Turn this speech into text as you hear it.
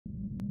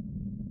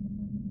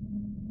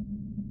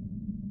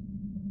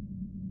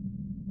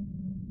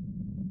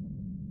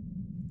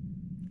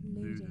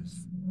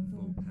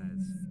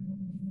Vulpes.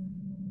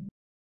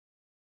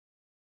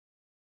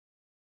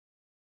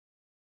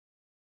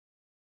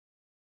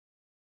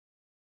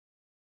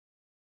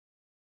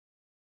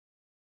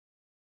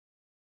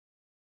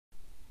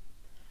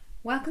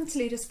 Welcome to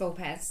Ludus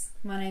Vulpes.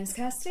 My name's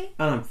Kirsty.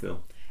 And I'm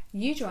Phil.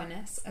 You join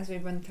us as we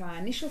run through our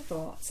initial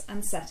thoughts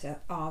and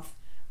setup of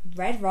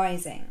Red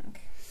Rising.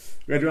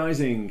 Red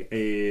Rising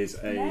is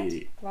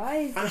a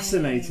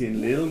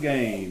fascinating little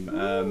game.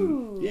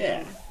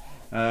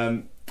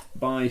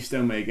 By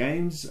Stonemaier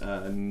Games,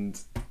 and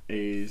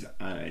is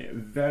a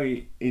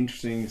very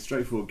interesting,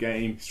 straightforward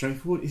game.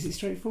 Straightforward? Is it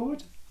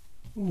straightforward?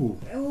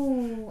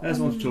 There's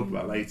one to talk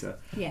about later.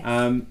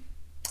 Yes.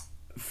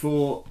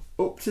 For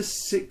up to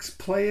 6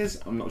 players,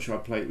 I'm not sure I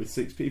play it with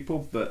 6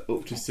 people, but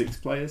up to 6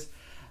 players,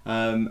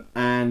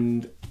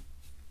 and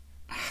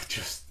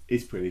just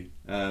it's pretty,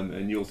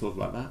 and you'll talk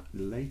about that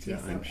later,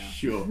 yes, I'm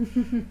sure.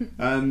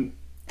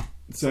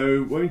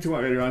 So when we talk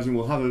about Red Rising,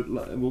 we'll have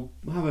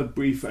a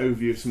brief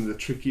overview of some of the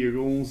trickier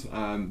rules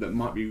that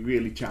might be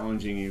really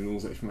challenging in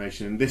rules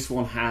explanation. And this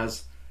one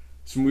has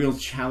some real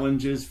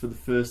challenges for the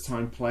first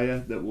time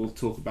player that we'll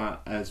talk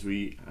about as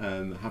we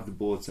have the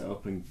board set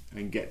up and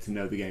get to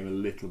know the game a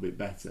little bit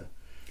better.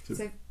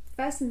 So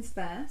first things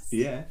first,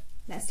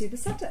 let's do the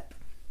setup.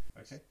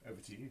 Okay, over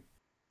to you.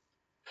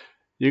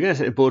 You're going to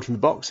take the board from the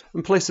box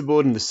and place the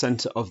board in the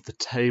centre of the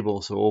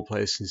table so all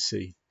players can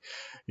see.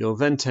 You'll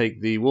then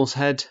take the wolf's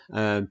head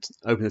and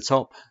open the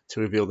top to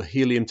reveal the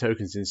helium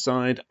tokens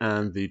inside,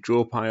 and the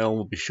draw pile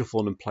will be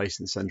shuffled and placed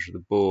in the centre of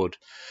the board.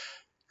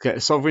 Get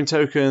a sovereign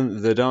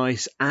token, the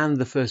dice, and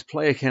the first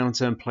player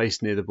counter and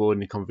placed near the board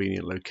in a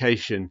convenient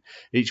location.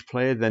 Each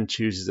player then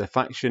chooses a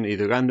faction,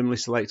 either randomly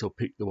select or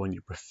pick the one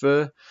you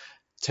prefer,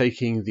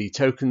 taking the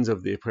tokens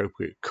of the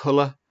appropriate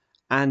colour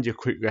and your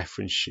quick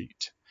reference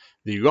sheet.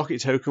 The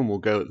rocket token will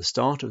go at the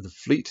start of the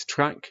fleet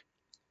track,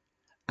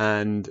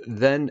 and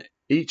then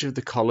each of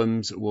the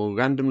columns will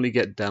randomly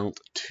get dealt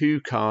 2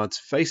 cards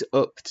face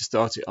up to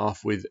start it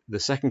off, with the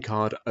second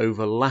card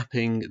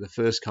overlapping the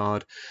first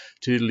card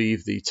to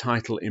leave the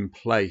title in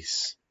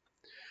place.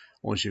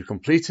 Once you've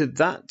completed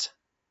that,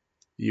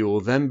 you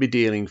will then be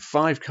dealing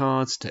 5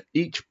 cards to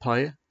each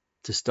player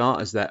to start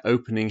as their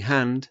opening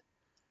hand,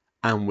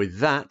 and with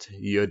that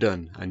you're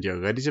done and you're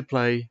ready to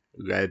play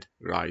Red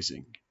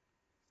Rising.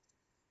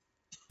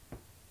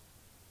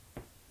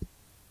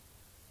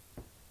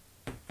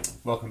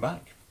 Welcome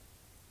back.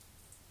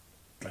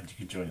 Glad you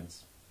could join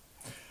us.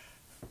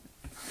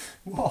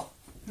 What?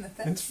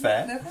 It's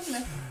fair.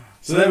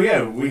 So there we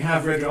go. We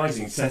have Red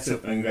Rising set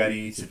up and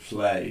ready to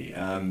play.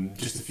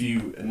 Just a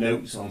few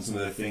notes on some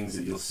of the things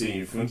that you'll see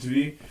in front of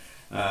you.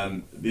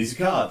 These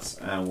are cards,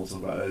 and we'll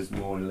talk about those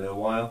more in a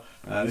little while.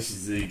 This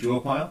is the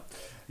draw pile.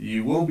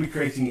 You will be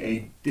creating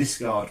a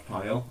discard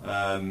pile.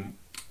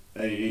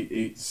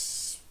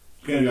 It's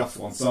going to be off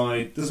to one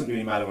side. Doesn't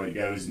really matter where it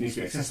goes. It needs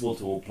to be accessible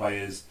to all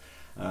players.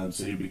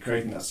 So you'll be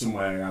creating that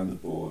somewhere around the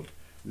board.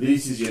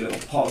 This is your little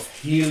pot of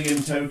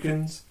helium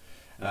tokens.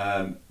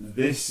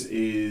 This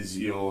is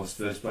your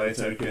first player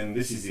token.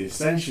 This is the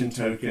ascension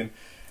token.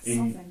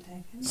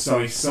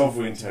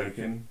 Sovereign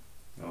token.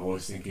 I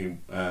was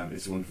thinking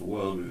It's a Wonderful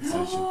World with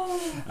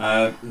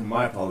ascension.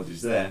 My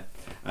apologies there.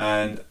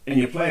 And in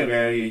your player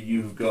area,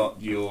 you've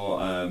got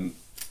your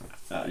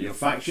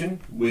faction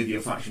with your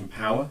faction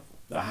power.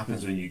 That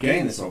happens when you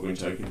gain the sovereign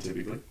token,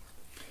 typically.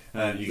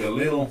 You've got a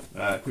little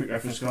quick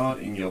reference card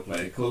in your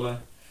player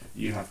colour.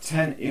 You have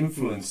 10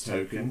 influence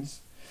tokens.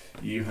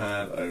 You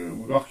have a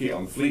rocket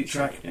on the fleet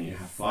track, and you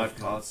have 5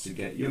 cards to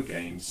get your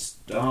game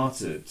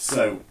started.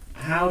 So,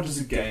 how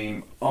does a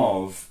game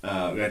of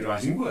Red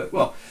Rising work?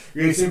 Well,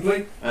 really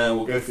simply, and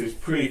we'll go through this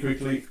pretty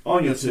quickly.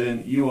 On your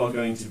turn, you are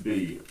going to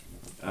be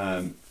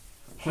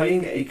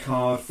playing a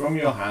card from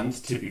your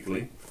hand,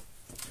 typically,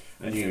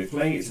 and you're going to be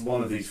playing it to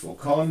one of these 4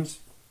 columns.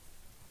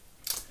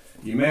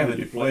 You may have a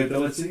deploy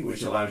ability,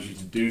 which allows you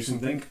to do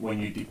something when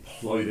you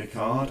deploy the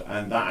card,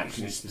 and that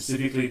action is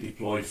specifically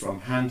deployed from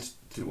hand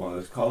to one of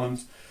those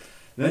columns.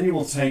 Then you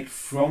will take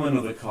from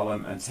another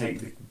column and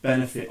take the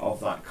benefit of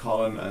that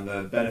column, and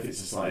the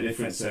benefits are slightly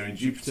different. So in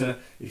Jupiter,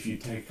 if you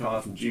take a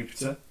card from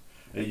Jupiter,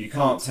 you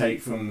can't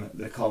take from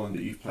the column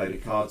that you've played a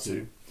card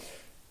to.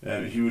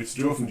 If you were to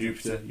draw from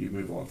Jupiter, you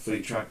move on the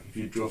fleet track. If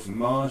you draw from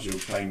Mars, you're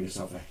claiming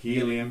yourself a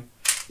helium.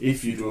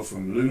 If you draw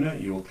from Luna,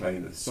 you will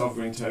claim the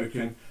sovereign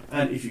token,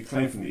 and if you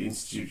claim from the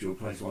Institute, you'll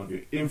place one of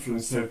your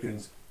influence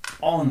tokens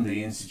on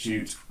the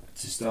Institute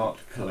to start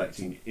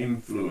collecting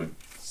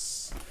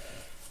influence.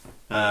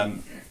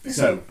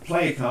 So,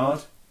 play a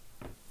card,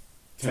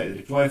 take the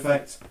deploy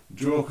effect,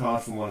 draw a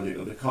card from one of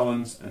the other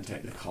columns, and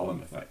take the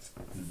column effect.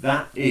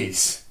 That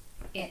is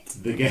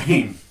the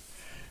game.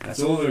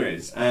 That's all there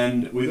is.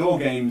 And with all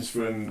games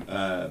from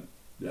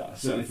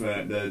certainly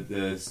for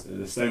the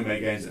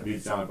Stonemaier Games that have been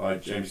designed by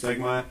James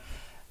Stonemaier,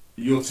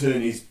 your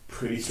turn is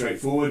pretty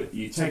straightforward.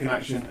 You take an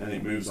action and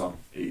it moves on.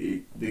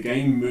 The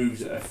game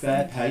moves at a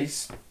fair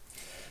pace.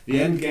 The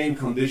end game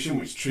condition,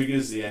 which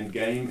triggers the end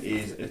game,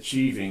 is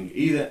achieving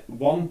either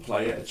one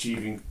player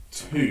achieving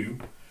 2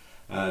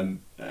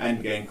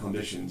 end game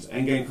conditions.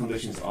 End game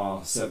conditions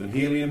are 7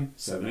 helium,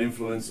 7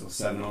 influence, or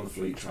 7 on the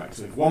fleet track.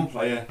 So if one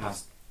player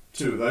has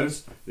 2 of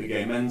those, the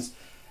game ends.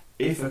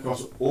 If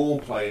across all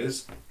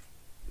players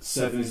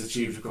 7 is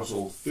achieved across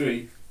all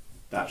 3,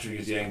 that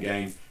triggers the end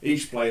game.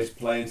 Each player is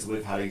playing until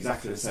they've had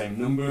exactly the same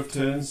number of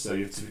turns, so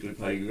you typically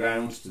play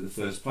round to the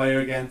first player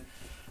again,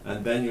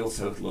 and then you'll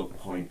total up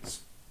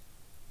points.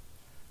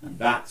 And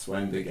that's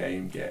when the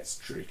game gets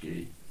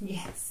tricky.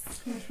 Yes.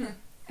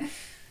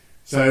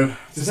 So,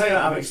 to say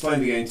that I've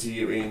explained the game to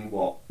you in,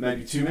 what,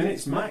 maybe 2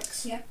 minutes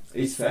max? Yeah.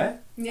 Is fair?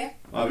 Yeah.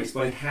 I've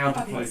explained how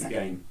to play the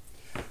game.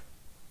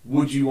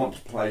 Would you want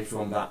to play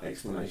from that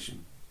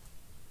explanation?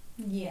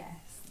 Yes.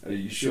 Are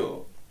you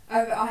sure?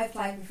 I've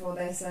played before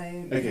though, so...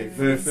 Okay,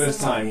 for first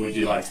time, would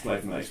you like to play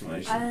from that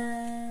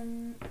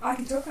explanation? I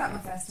can talk about my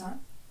first time.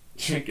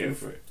 Yeah, go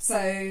for it.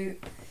 So...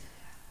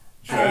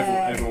 Sure,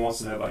 everyone wants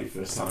to know about your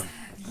first time.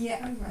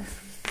 Yeah.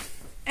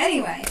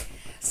 Anyway,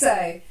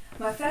 so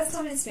my first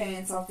time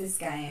experience of this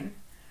game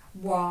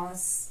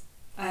was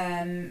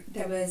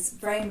there was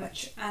very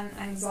much an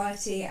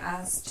anxiety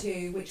as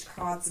to which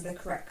cards are the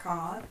correct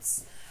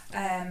cards.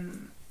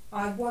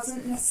 I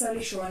wasn't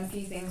necessarily sure on a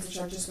few things which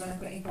I just want to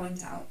quickly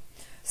point out.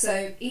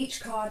 So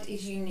each card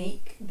is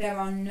unique. There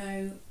are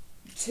no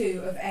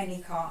 2 of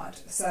any card.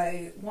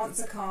 So once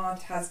a card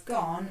has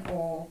gone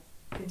or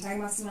been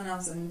taken by someone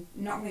else and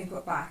not being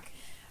put back,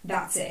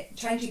 that's it.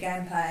 Change your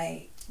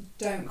gameplay.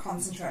 Don't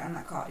concentrate on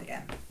that card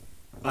again.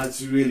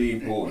 That's really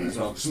important as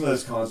well, because some of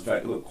those cards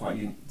look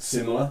quite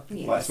similar.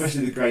 Yes. Like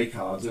especially the grey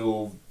cards, they're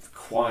all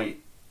quite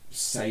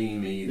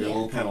samey. They're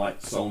all kind of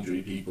like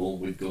soldiery people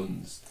with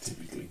guns,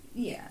 typically.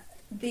 Yeah.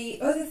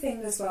 The other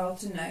thing as well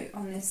to note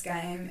on this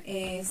game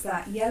is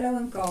that yellow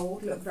and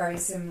gold look very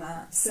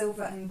similar,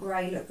 silver and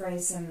grey look very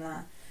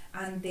similar,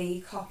 and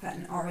the copper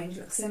and orange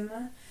look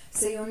similar.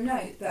 So you'll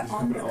note that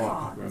on the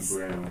cards...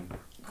 Copper and brown.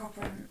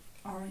 Copper and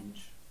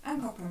orange.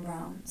 And copper and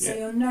brown. So Yeah.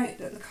 you'll note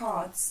that the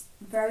cards,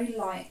 very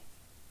light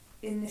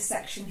in this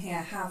section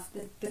here, have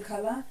the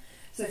colour.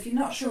 So if you're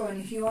not sure,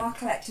 and if you are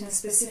collecting a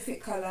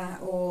specific colour,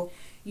 or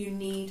you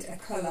need a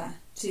colour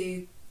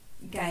to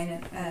gain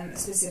a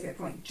specific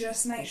point,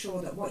 just make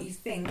sure that what you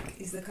think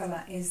is the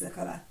colour is the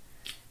colour.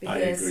 I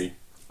agree.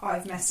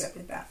 I've messed up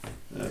with that.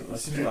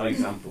 Let's just an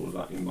example of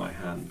that in my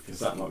hand, because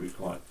that might be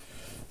quite...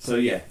 So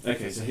yeah,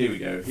 okay, so here we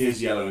go.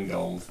 Here's yellow and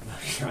gold.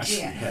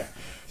 Yeah.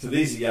 So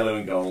these are yellow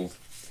and gold.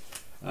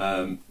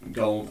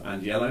 Gold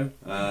and yellow,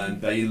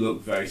 and they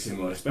look very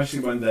similar, especially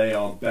when they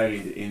are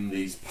buried in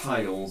these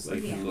piles.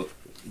 They can look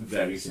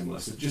very similar,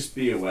 so just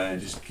be aware,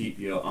 just keep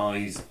your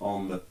eyes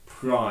on the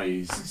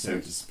prize, so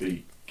to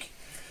speak.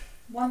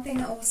 One thing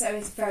that also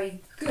is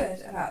very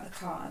good about the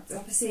cards,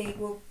 obviously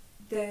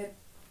the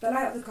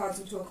layout of the cards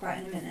we'll talk about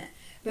in a minute,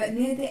 but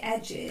near the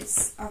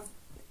edges of,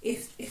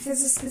 if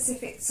there's a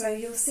specific, so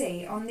you'll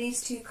see on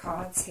these 2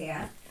 cards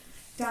here,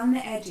 down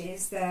the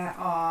edges there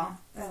are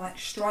like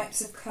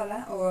stripes of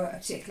colour or a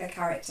particular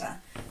character.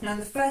 Now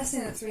the first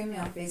thing that threw me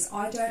off is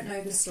I don't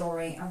know the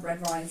story of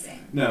Red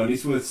Rising. No, and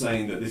it's worth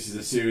saying that this is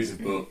a series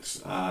of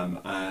books,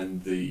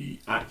 and the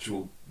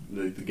actual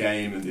the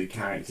game and the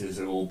characters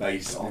are all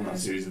based on that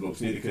series of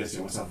books. Neither Kirsty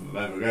or myself have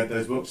ever read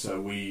those books,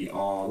 so we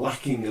are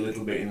lacking a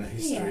little bit in the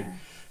history. Yeah.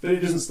 But it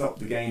doesn't stop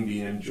the game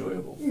being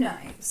enjoyable. No.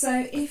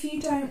 So if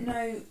you don't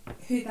know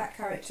who that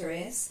character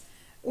is,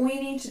 all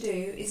you need to do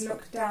is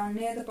look down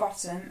near the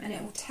bottom and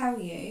it will tell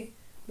you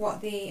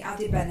what the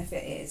added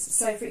benefit is.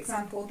 So for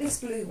example, this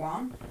blue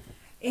one,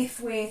 if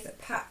with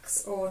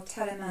Pax or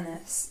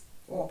Telemanus,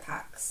 or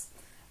Pax,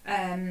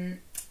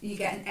 you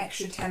get an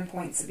extra 10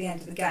 points at the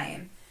end of the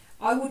game.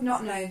 I would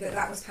not know that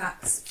that was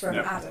Pax from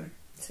Adam,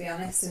 to be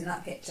honest, in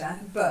that picture,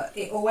 but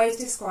it always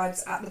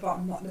describes at the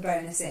bottom what the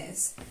bonus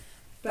is.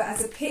 But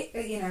as a quick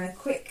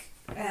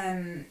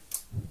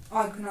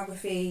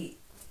iconography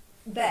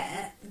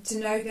there, to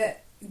know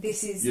that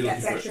this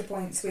gets extra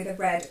points with a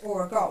red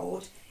or a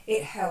gold,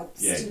 it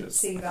helps to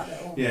see that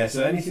little... Yeah,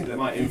 so anything that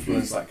might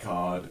influence that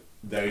card,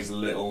 there is a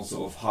little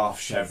sort of half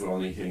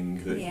chevron-y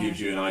thing that gives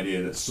you an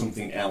idea that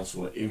something else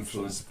will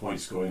influence the point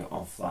scoring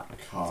off that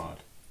card.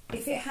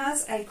 If it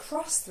has a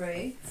cross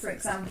through, for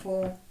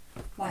example,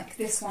 like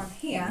this one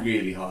here...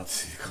 Really hard to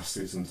see the cross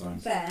through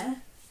sometimes. There,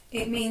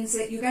 it means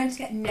that you're going to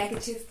get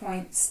negative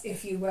points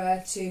if you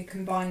were to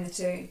combine the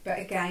 2. But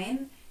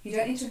again, you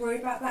don't need to worry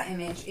about that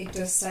image, it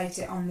does state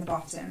it on the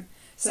bottom.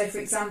 So for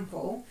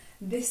example,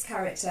 this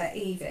character,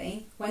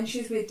 Evie, when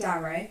she's with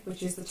Darrow,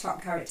 which is the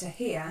top character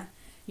here,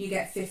 you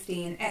get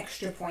 15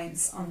 extra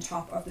points on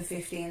top of the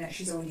 15 that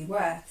she's already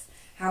worth.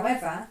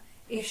 However,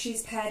 if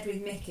she's paired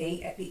with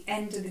Mickey at the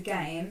end of the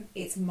game,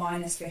 it's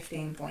minus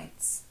 15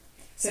 points.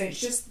 So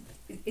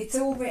it's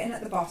all written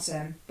at the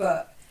bottom,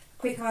 but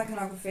quick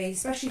iconography,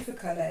 especially for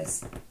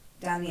colours,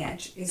 down the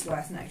edge is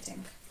worth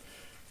noting.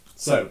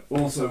 So,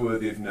 also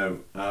worthy of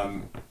note,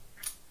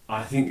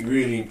 I think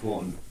really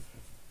important,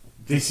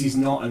 this is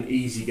not an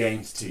easy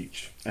game to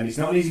teach. And it's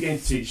not an easy game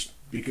to teach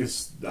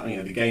because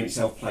the game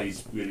itself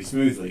plays really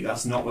smoothly.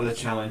 That's not where the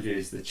challenge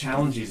is. The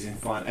challenge is in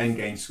end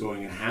game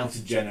scoring and how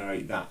to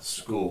generate that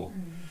score.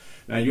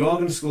 Now you are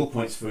going to score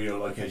points for your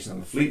location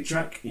on the fleet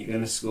track, you're going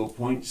to score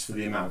points for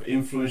the amount of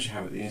influence you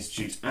have at the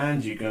Institute,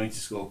 and you're going to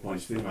score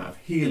points for the amount of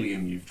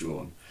helium you've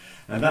drawn.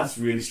 And that's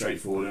really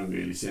straightforward and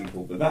really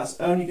simple, but that's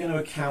only going to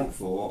account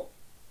for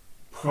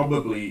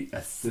probably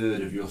a third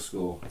of your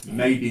score,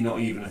 maybe not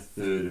even a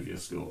third of your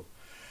score.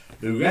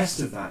 The rest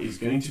of that is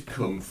going to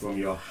come from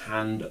your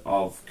hand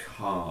of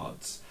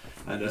cards.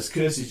 And as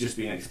Kirsty's just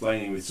been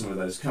explaining with some of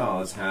those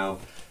cards, how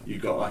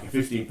you've got like a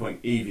 15-point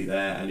Evie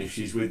there, and if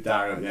she's with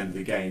Darrow at the end of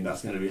the game,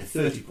 that's going to be a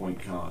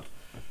 30-point card.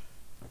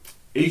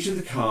 Each of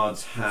the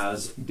cards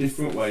has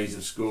different ways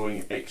of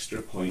scoring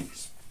extra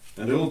points,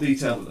 and they're all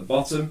detailed at the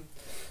bottom.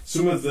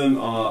 Some of them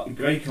are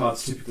grey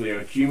cards, typically are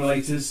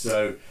accumulators,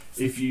 so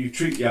if you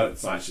treat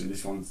actually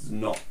this one's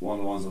not one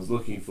of the ones I was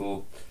looking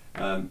for.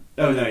 Oh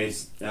no, it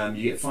is.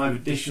 You get 5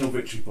 additional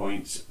victory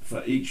points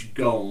for each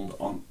gold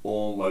on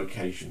all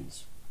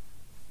locations.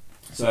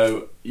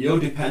 So you're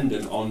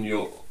dependent on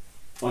your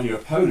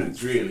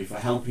opponents really for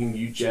helping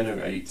you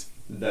generate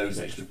those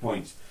extra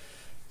points.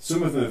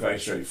 Some of them are very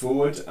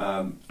straightforward.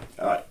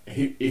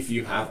 If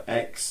you have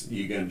X,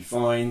 you're going to be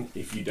fine.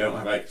 If you don't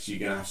have X, you're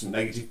going to have some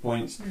negative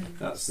points.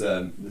 That's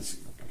this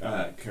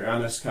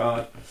Karanos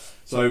card.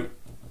 So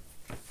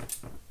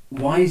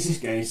why is this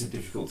game so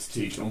difficult to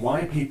teach, and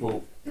why are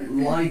people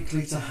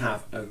likely to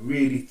have a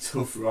really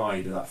tough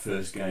ride of that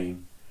first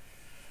game?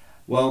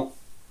 Well,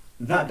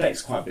 that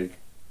deck's quite big.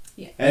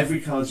 Yeah. Every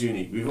card's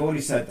unique. We've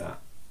already said that.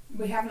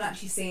 We haven't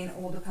actually seen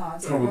all the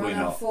cards. Probably We're on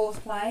our not.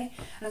 4th play,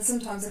 and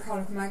sometimes a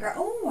card will come out and go,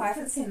 oh, I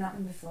haven't seen that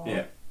one before.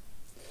 Yeah.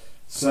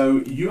 So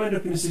you end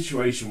up in a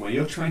situation where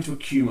you're trying to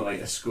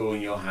accumulate a score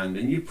in your hand,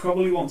 and you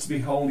probably want to be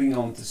holding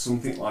on to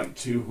something like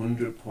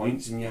 200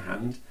 points in your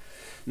hand.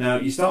 Now,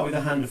 you start with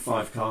a hand of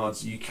 5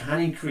 cards. You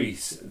can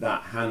increase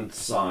that hand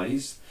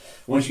size.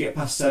 Once you get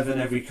past 7,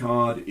 every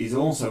card is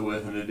also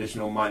worth an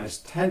additional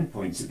 -10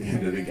 points at the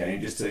end of the game,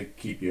 just to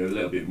keep you a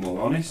little bit more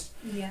honest.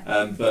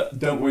 Yeah. But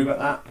don't worry about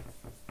that.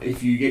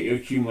 If you get your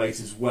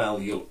accumulators well,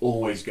 you'll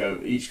always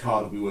go, each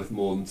card will be worth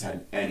more than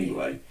 10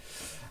 anyway.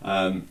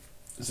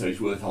 So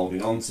it's worth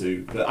holding on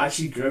to. But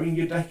actually growing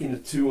your deck into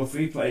 2 or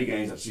 3 player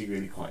games is actually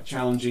really quite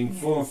challenging. Yeah.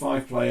 4 or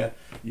 5 player,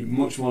 you're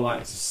much more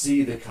likely to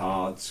see the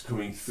cards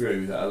coming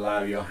through that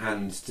allow your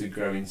hand to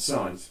grow in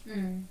size.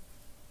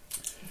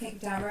 I think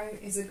Darrow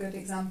is a good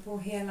example.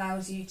 He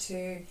allows you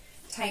to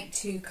take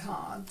 2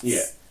 cards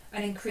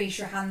and increase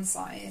your hand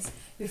size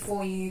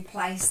before you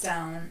place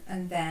down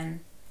and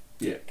then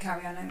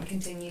carry on and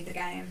continue the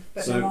game.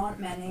 But so, there aren't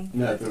many.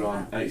 No, there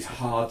aren't, and it's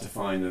hard to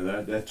find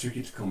them. They're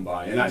tricky to come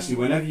by. And actually,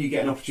 whenever you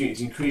get an opportunity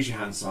to increase your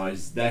hand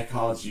size, they're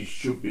cards you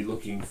should be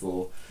looking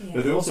for. Yeah.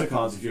 But they're also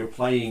cards, if you're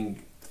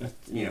playing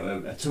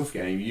a tough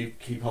game, you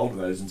keep hold of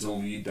those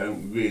until you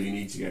don't really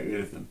need to get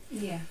rid of them.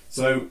 Yeah.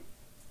 So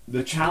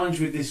the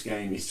challenge with this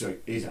game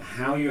is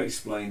how you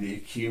explain the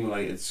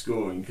accumulated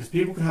scoring, because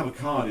people can have a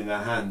card in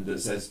their hand that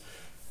says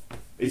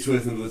it's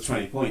worth another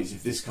 20 points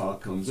if this card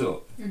comes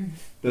up.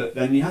 But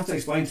then you have to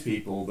explain to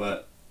people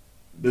that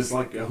there's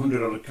like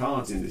 100 other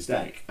cards in this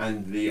deck,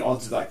 and the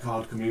odds of that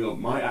card coming up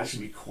might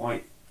actually be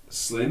quite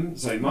slim,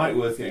 so it might be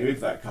worth getting rid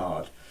of that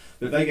card.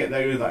 But they get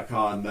rid of that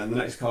card, and then the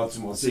next card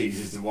someone sees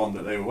is the one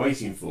that they were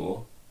waiting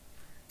for,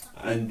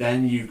 and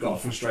then you've got a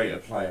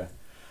frustrated player.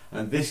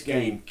 And this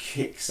game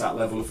kicks that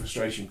level of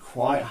frustration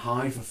quite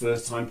high for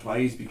first time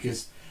players,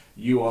 because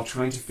you are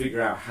trying to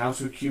figure out how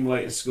to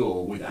accumulate a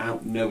score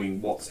without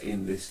knowing what's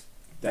in this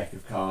deck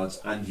of cards,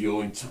 and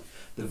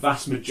the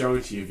vast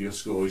majority of your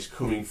score is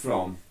coming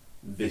from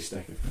this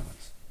deck of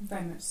cards.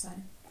 Very much so.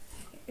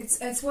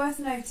 It's worth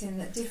noting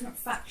that different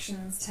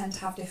factions tend to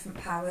have different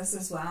powers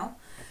as well.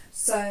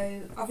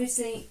 So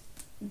obviously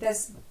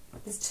there's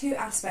 2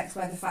 aspects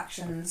where the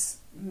factions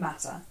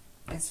matter,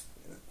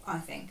 I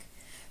think.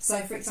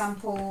 So for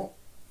example,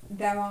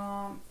 there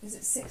are, is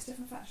it 6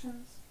 different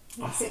factions?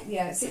 Six,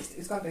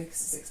 it's got to be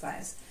 6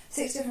 players.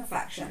 6 different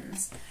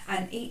factions,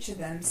 and each of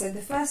them, so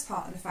the first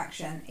part of the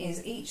faction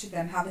is each of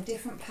them have a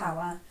different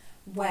power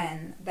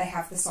when they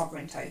have the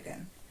sovereign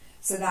token.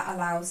 So that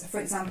allows, for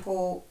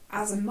example,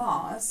 as a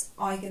Mars,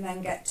 I can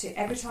then get to,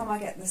 every time I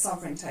get the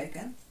sovereign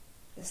token,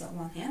 this little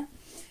one here,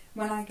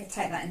 when I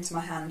take that into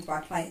my hand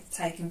by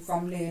taking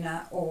from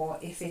Luna, or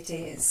if it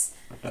is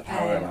a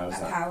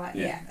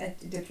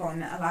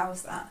deployment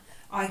allows that,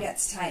 I get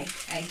to take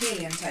a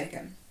helium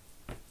token,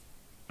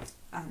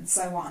 and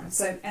so on.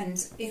 So,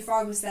 and if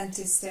I was then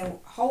to still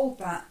hold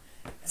that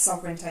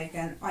sovereign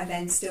token, I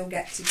then still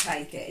get to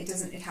take it. It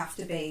doesn't have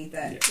to be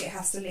that it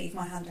has to leave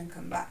my hand and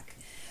come back.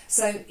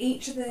 So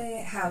each of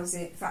the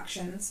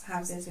factions,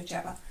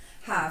 whichever,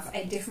 have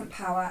a different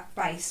power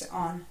based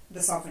on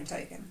the sovereign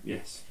token.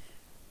 Yes.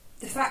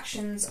 The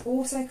factions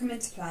also come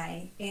into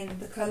play in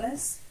the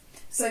colours.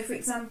 So for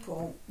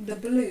example, the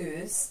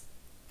blues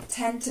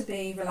tend to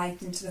be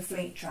relating to the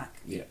fleet track.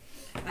 Yeah.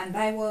 And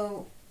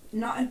they'll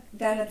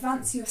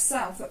advance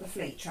yourself up the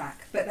fleet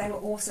track, but they will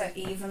also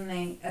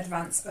evenly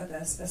advance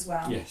others as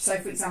well. Yes. So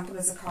for example,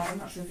 there's a card, I'm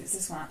not sure if it's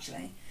this one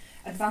actually,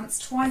 advance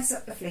twice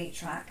up the fleet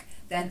track,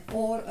 then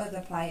all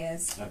other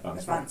players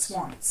advance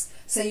once.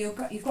 So you've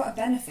got a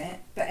benefit,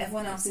 but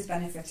everyone else is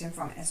benefiting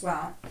from it as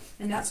well.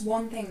 And that's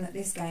one thing that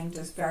this game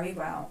does very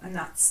well, and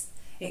that's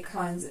it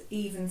kind of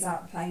evens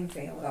out the playing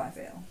field, I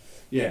feel.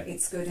 Yeah.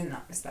 It's good in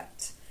that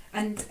respect.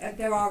 And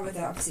there are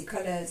other, obviously,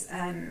 colours.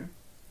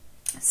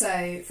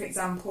 So, for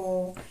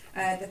example,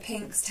 the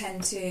pinks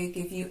tend to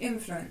give you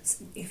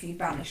influence if you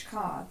banish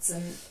cards,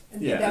 and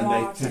they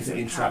tend to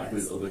interact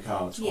with other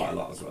cards quite a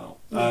lot as well.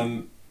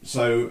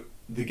 So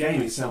the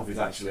game itself is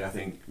actually, I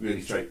think,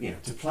 really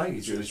to play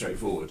is really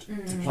straightforward.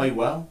 To play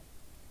well,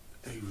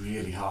 it's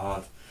really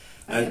hard.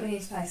 I think we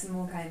need to play some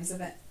more games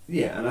of it.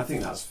 Yeah, and I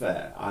think that's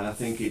fair. And I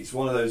think it's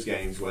one of those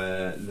games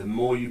where the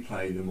more you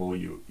play, the more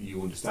you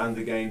understand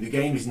the game. The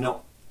game is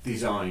not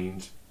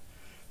designed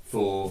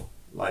for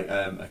like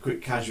a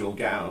quick casual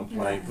get out and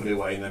play, put it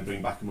away and then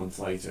bring back a month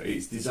later.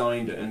 It's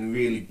designed and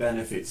really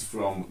benefits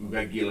from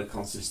regular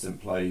consistent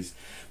plays.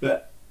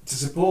 But to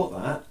support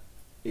that,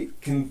 a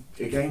game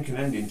can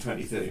end in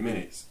 20-30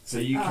 minutes. So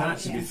you can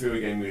actually be through a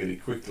game really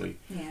quickly.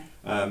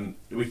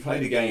 We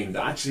played a game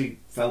that actually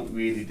felt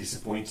really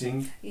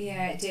disappointing.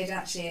 Yeah, it did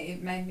actually.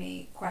 It made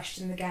me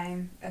question the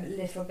game a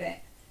little bit.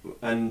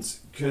 And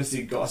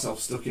Kirsty got herself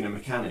stuck in a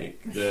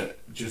mechanic that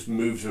just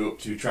moved her up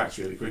 2 tracks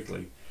really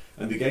quickly.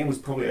 And the game was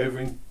probably over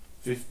in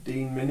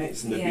 15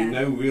 minutes, and there'd be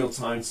no real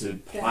time to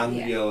plan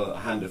your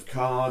hand of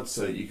cards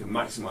so that you can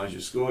maximise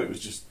your score. It was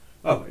just,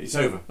 oh, it's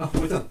over. Oh,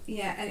 we're done.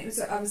 Yeah, and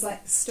I was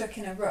like stuck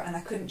in a rut, and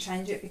I couldn't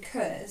change it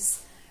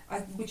because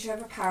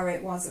whichever power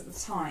it was at the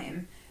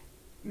time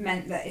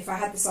meant that if I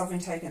had the sovereign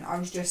token, I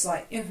was just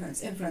like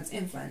influence, influence,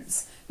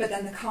 influence. But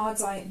then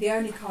the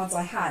only cards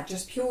I had,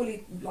 just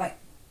purely like,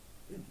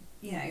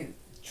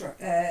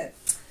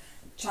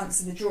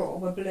 chance of the draw,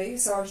 were blue,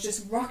 so I was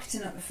just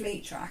rocketing up the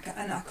fleet track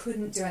and I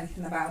couldn't do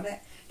anything about it.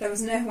 There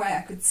was no way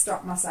I could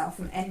stop myself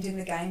from ending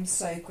the game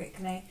so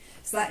quickly.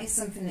 So that is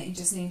something that you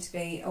just need to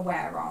be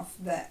aware of,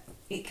 that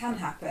it can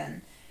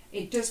happen.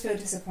 It does feel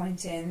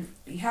disappointing,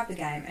 but you have the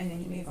game and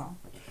then you move on.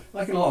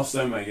 Like in a lot of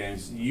Stonemaier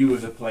games, you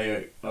as a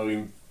player are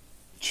in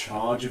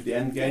charge of the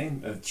end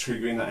game, of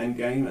triggering that end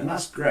game, and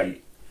that's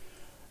great.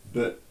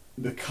 But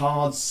the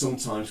cards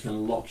sometimes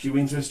can lock you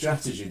into a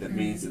strategy that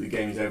means that the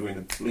game is over in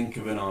the blink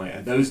of an eye,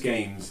 and those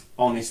games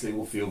honestly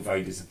will feel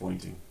very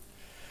disappointing.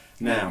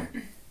 Now,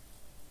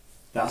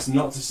 that's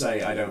not to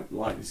say I don't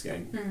like this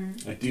game.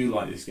 I do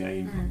like this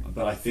game,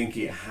 but I think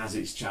it has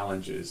its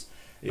challenges.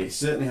 It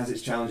certainly has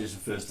its challenges for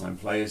first-time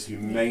players who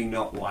may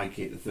not like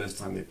it the first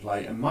time they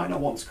play and might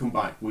not want to come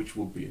back, which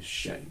would be a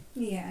shame.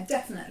 Yeah,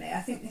 definitely. I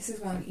think this is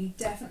one that you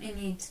definitely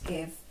need to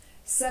give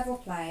several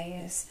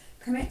players,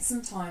 commit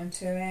some time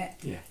to it.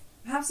 Yeah.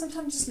 Have some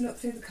time just look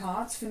through the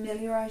cards,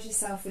 familiarise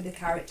yourself with the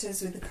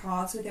characters, with the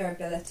cards, with their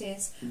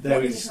abilities,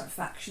 what the different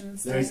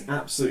factions do. There is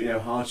absolutely no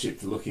hardship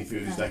to looking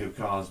through this deck of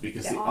cards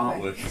because the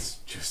artwork is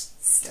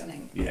just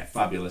stunning. Yeah,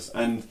 fabulous.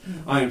 And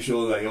I am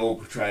sure they all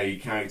portray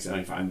characters.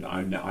 In fact,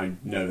 I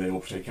know they all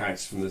portray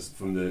characters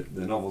from the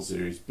novel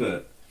series,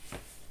 but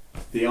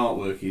the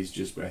artwork is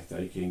just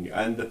breathtaking,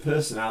 and the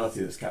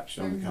personality that's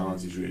captured on the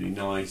cards is really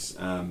nice.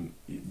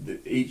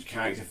 Each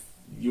character,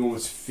 you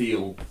almost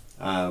feel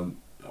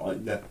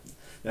like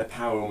their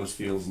power almost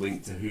feels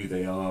linked to who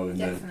they are, and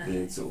the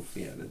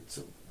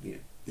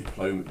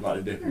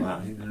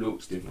diplomat who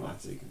looks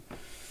diplomatic.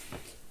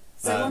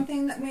 So one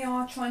thing that we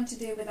are trying to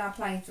do with our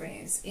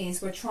playthroughs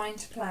is we're trying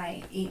to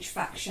play each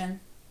faction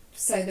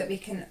so that we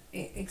can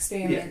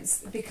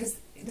experience, because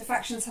the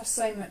factions have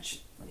so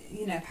much,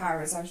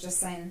 power, as I was just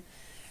saying,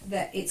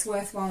 that it's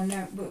worthwhile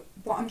knowing. But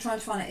what I'm trying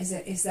to find out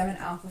is there an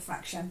alpha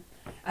faction?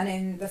 And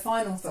in the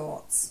final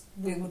thoughts,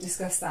 we will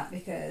discuss that,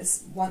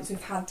 because once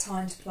we've had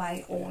time to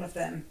play all of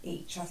them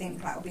each, I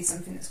think that will be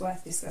something that's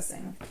worth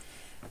discussing.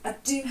 I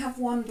do have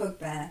one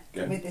bugbear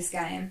with this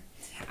game,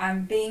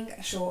 and being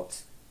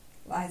short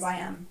as I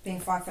am, being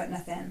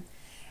 5'0",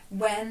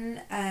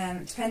 when,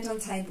 depending on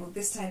table,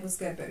 this table's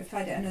good, but we've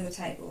played it on other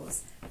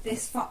tables,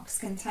 this fox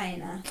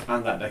container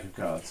and that deck of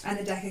cards and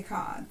the deck of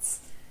cards,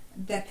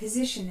 their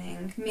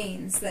positioning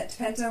means that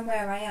depending on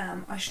where I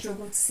am, I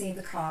struggle to see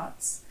the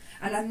cards.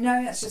 And I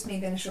know that's just me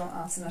being a short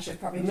ass, and I should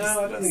probably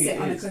just sit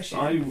on a cushion.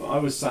 I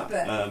was sat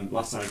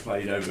last time I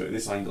played over at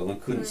this angle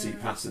and couldn't see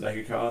past the deck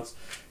of cards.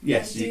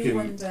 Yes, you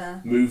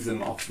can move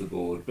them off the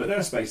board, but there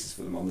are spaces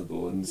for them on the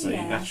board, and so you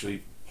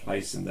naturally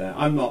place them there.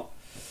 I'm not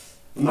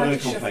going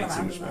to complain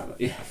too much about that.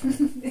 Yeah.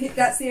 If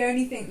that's the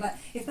only thing, like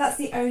if that's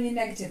the only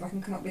negative I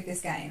can come up with this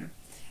game,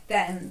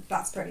 then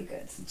that's pretty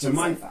good. So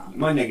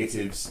my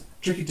negatives,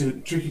 tricky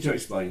to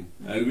explain.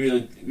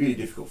 Really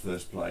difficult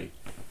first play.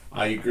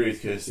 I agree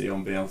with Kirsty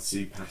on being able to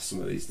see past some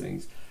of these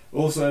things.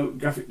 Also,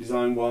 graphic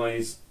design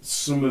wise,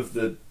 some of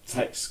the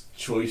text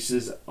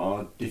choices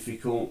are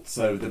difficult.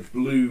 So the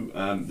blue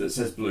that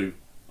says blue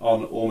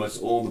on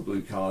almost all the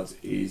blue cards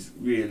is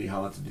really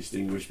hard to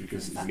distinguish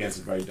because it's against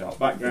a very dark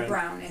background. The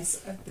brown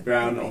is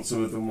brown on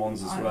some of the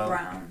ones as well.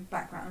 Brown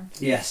background.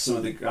 Yes, some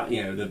of the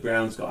the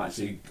brown's got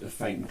actually a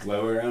faint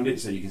glow around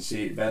it, so you can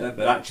see it better.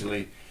 But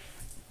actually,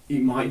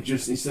 it might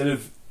just, instead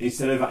of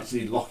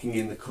actually locking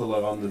in the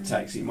colour on the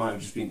text, it might have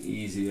just been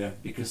easier,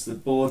 because the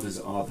borders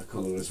are the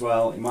colour as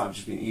well, it might have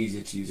just been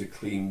easier to use a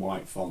clean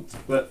white font.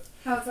 But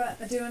however,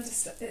 I do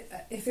understand,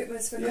 if it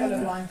was for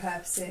colourblind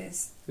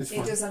purposes,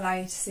 it does allow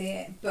you to see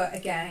it, but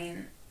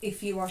again,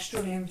 if you are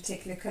struggling in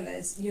particular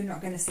colours, you're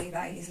not going to see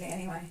that easily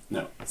anyway.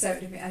 No. So it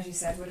would have been, as you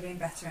said, would have been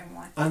better in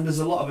white. And there's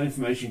a lot of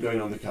information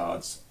going on the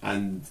cards,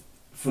 and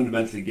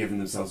fundamentally giving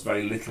themselves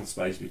very little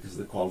space because of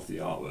the quality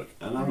of artwork.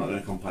 And I'm not going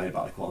to complain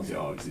about the quality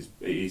of artwork,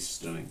 it is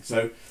stunning.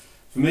 So,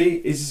 for me,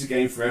 is this a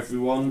game for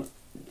everyone?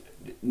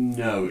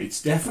 No,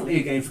 it's definitely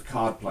a game for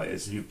card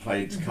players who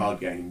played card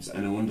games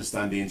and who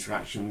understand the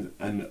interaction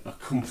and are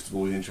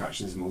comfortable with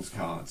interactions amongst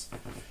cards.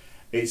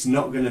 It's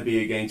not going to be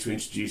a game to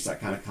introduce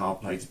that kind of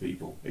card play to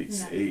people.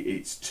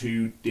 It's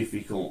too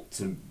difficult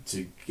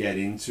to get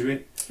into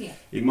it. Yeah.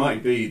 It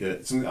might be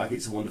that something like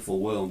It's a Wonderful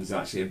World is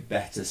actually a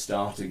better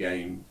starter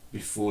game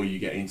before you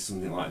get into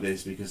something like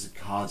this, because the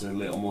cards are a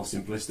little more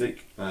simplistic.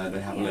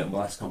 They have a little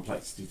less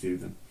complexity to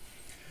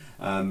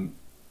them.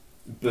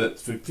 But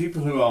for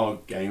people who are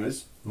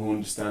gamers, who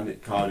understand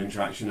it, card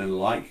interaction, and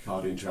like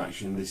card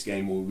interaction, this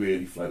game will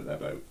really float their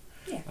boat.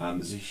 Yeah.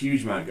 There's a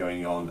huge amount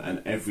going on,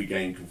 and every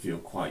game can feel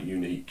quite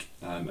unique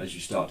as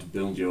you start to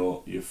build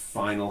your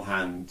final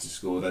hand to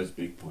score those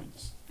big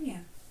points. Yeah,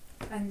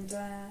 and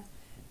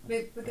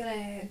we're going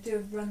to do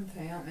a run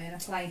through, aren't we, and a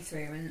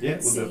playthrough, and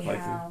we'll see do a playthrough.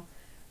 how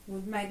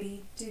we'll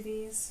maybe do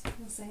these.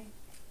 We'll see.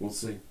 We'll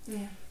see.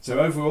 Yeah. So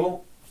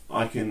overall,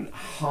 I can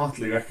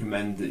heartily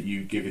recommend that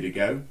you give it a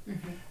go.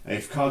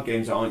 If card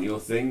games aren't your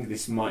thing,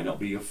 this might not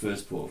be your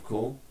first port of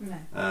call. No.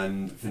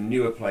 And for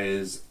newer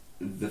players,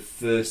 the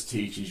first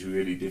teach is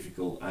really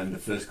difficult, and the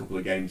first couple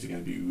of games are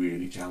going to be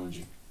really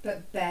challenging.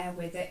 But bear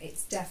with it,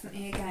 it's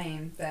definitely a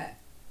game that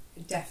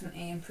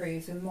definitely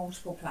improves with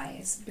multiple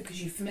players,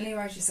 because you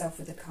familiarise yourself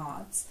with the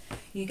cards,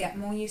 you get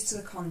more used to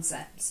the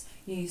concepts,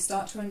 you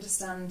start to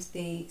understand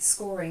the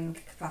scoring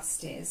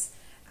capacities,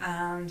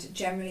 and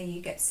generally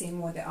you get to see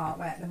more of the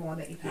artwork the more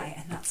that you play,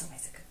 and that's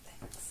always a good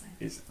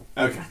thing. So.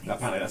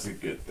 Apparently that's a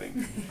good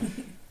thing.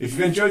 If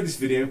you've enjoyed this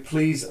video,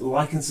 please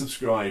like and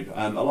subscribe.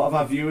 A lot of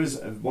our viewers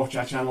watch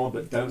our channel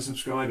but don't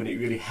subscribe, and it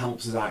really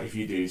helps us out if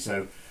you do.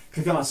 So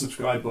click on that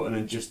subscribe button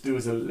and just do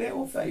us a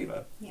little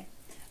favour. Yeah.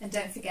 And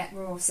don't forget,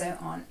 we're also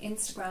on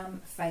Instagram,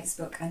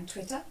 Facebook and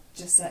Twitter.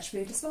 Just search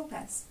Ludus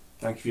Vulpes.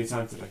 Thank you for your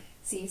time today.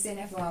 See you soon,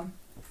 everyone.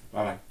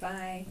 Bye bye.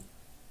 Bye.